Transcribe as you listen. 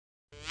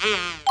Daddy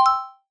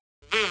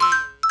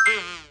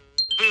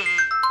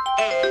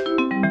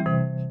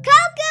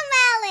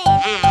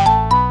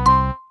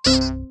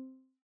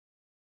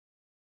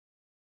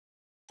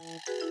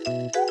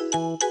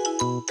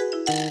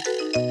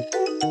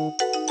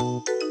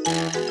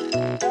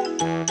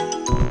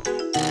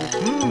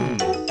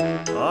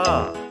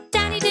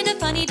did a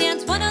funny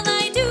dance, what'll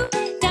I do?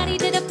 Daddy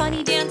did a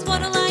funny dance,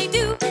 what'll I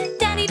do?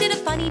 Daddy did a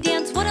funny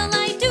dance, what'll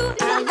I do?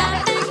 I'll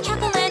laugh and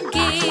chuckle and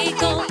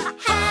giggle.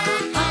 Ha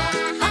ha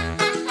ha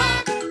ha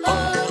ha. Ho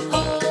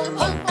ho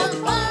ho ho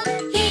ho.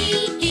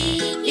 Hee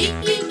hee hee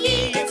hee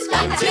hee. It's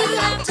fun to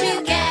laugh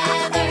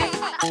together.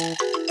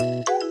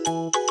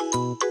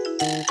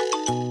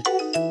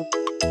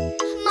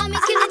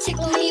 Mommy's gonna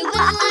tickle me,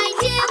 what'll I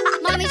do?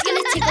 Mommy's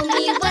gonna tickle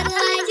me, what'll I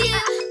do?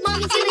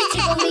 Mommy's gonna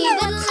tickle me,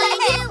 what'll I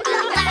do?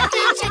 I'll laugh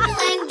and chuckle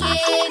and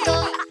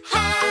giggle.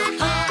 Ha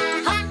ha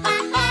ha ha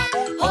ha.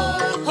 Ho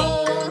ho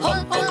ho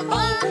ho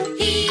ho.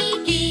 Hee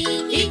hee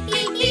hee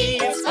hee hee.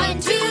 It's fun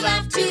to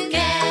laugh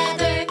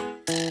together.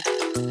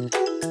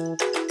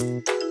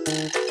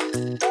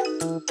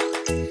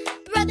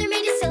 Brother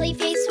made a silly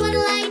face,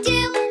 what'll I do?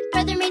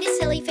 Brother made a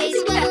silly face,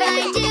 what'll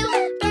I do?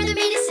 Brother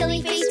made a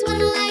silly face,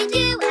 what'll I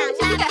do?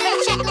 I'll laugh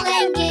and chuckle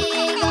and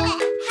giggle.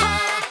 Ha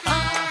ha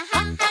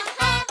ha ha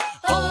ha.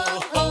 Ho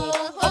ho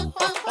ho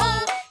ho ho.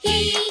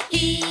 Hee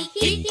hee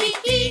hee hee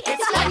hee.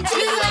 It's fun to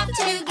laugh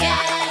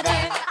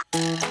together.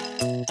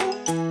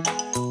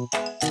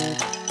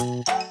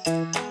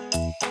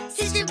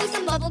 Sister blew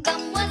some bubble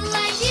gum, what'll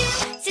I do?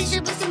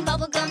 Sister blew some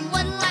bubble gum,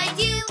 what'll I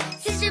do?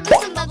 Sister blew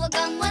some bubble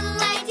gum,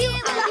 what'll I do?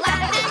 I'll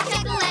laugh and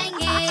chuckle and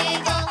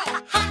giggle.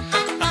 Ha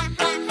ha ha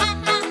ha ha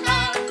ha ha.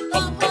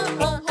 Ho ho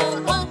ho ho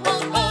ho ho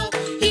ho.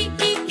 Hee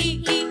hee hee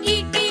hee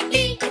hee hee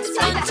hee. It's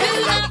fun to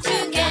laugh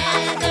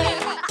together.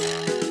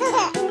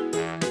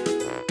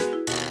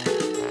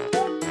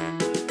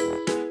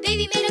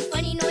 Baby made a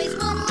funny noise,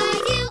 what'll I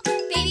do?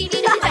 Baby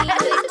made a funny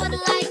noise,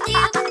 what'll I do?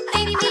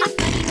 Baby made a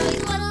funny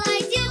noise, what'll I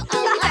do?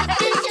 I'll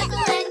laugh and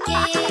chuckle and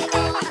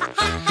giggle.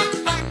 Ha ha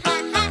ha ha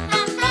ha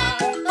ha ha.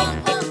 Ho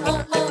ho ho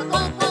ho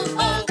ho ho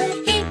ho.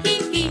 Hee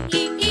hee hee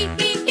hee hee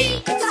hee hee.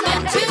 It's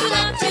fun to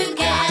laugh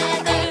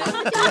together.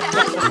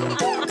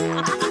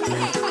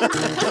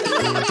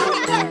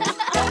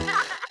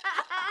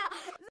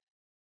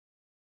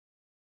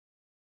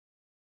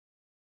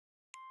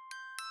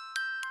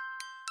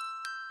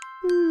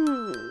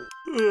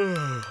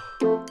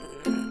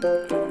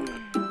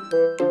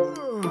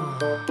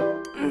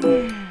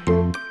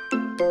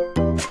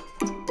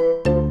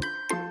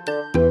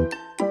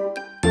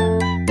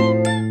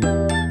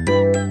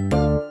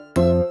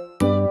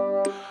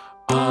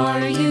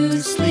 Are you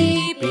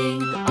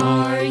sleeping?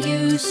 Are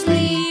you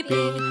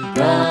sleeping?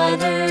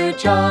 Brother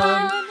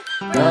John,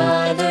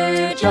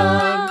 Brother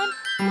John.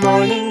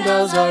 Morning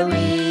bells are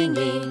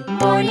ringing,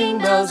 morning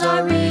bells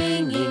are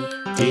ringing.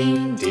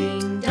 Ding,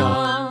 ding,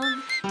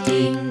 dong,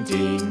 ding,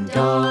 ding,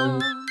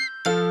 dong.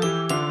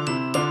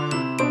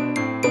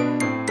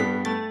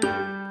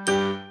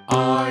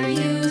 Are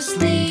you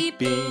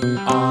sleeping?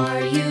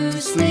 Are you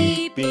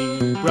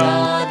sleeping?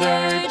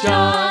 Brother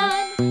John,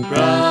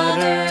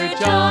 Brother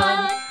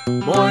John.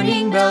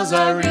 Morning bells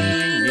are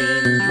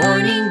ringing,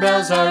 morning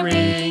bells are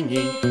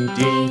ringing.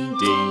 Ding,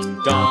 ding,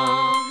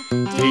 dong,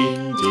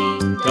 ding,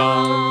 ding,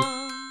 dong.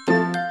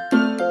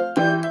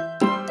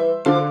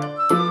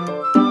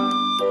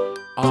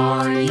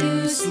 Are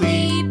you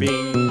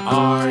sleeping?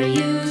 Are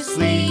you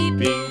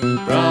sleeping?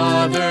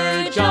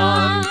 Brother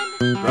John,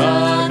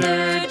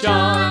 Brother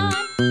John.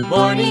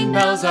 Morning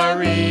bells are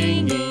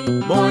ringing,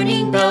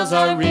 morning bells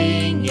are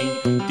ringing.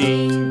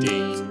 Ding,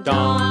 ding,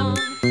 dong,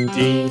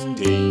 ding,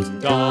 ding,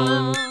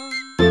 dong.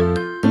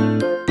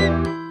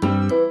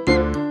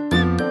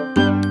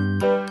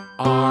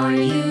 Are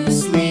you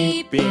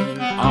sleeping?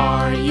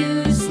 Are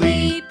you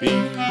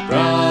sleeping?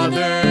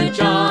 Brother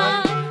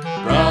John,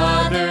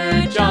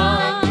 Brother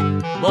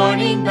John.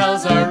 Morning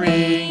bells are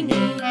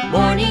ringing,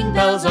 morning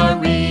bells are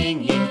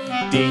ringing.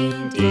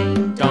 Ding,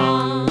 ding,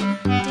 dong,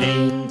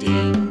 ding,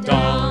 ding,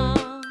 dong.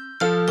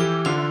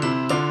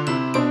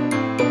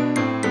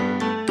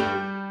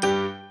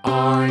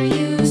 Are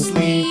you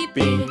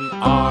sleeping?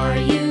 Are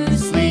you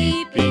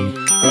sleeping?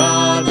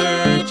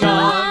 Brother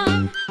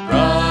John,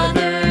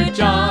 Brother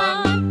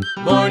John.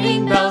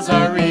 Morning bells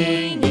are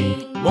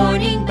ringing,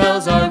 morning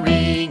bells are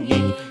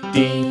ringing.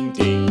 Ding,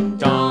 ding,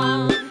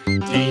 dong,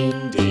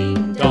 ding,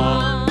 ding,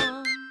 dong.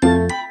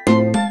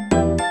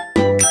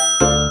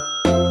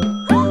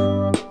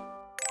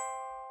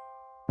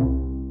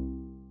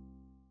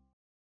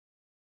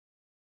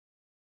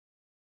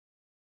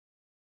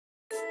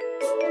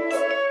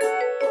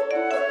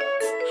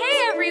 Hey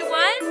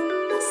everyone!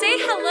 Say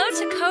hello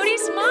to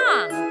Cody's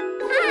mom.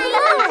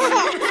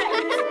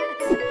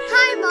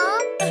 Hi,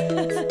 Mom.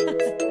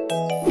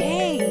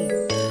 Hey.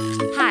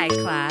 Hi,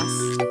 class.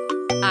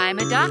 I'm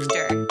a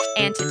doctor,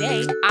 and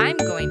today I'm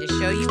going to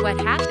show you what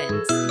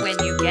happens when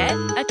you get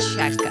a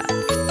checkup.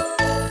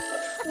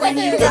 When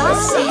you go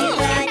see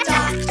the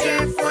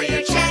doctor for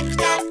your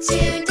checkup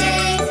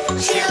today,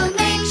 she'll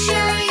make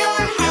sure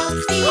you're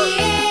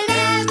healthy.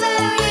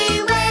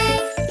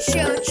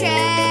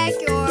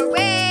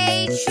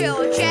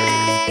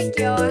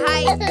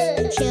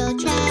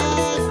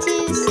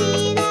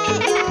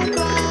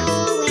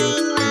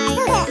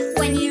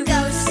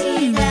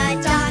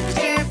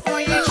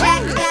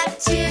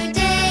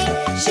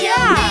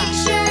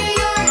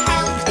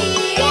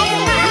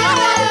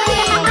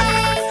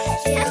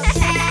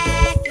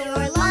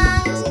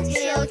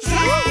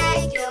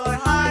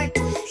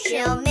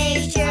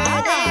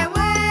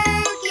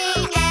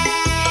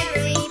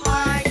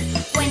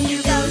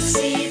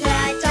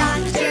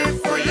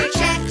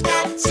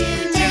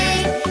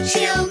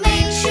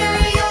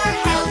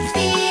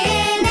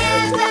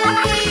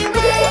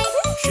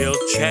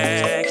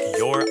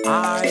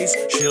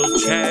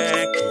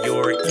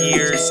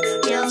 ears.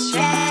 She'll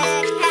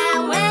check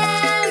how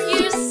well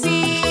you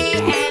see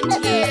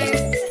and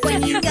hear.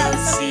 When you go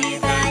see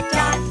the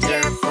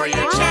doctor for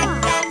your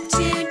checkup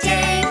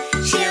today,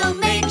 she'll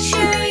make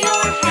sure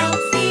you're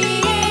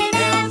healthy in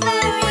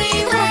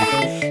every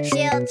way.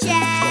 She'll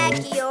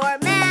check your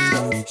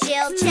mouth,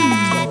 she'll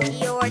check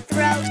your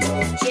throat.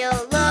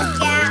 She'll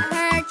look at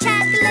her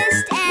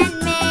checklist and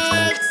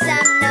make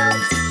some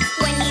notes.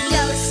 When you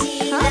go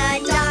see the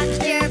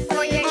doctor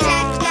for your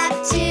checkup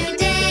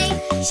today,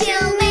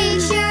 she'll make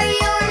sure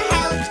you're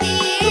healthy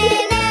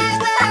in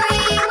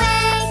every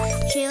way.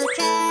 She'll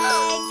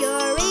check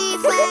your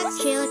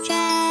reflex, she'll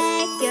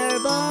check your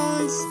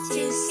bones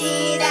to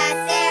see that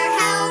they're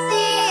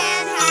healthy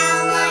and how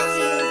much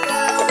you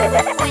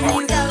grow. When you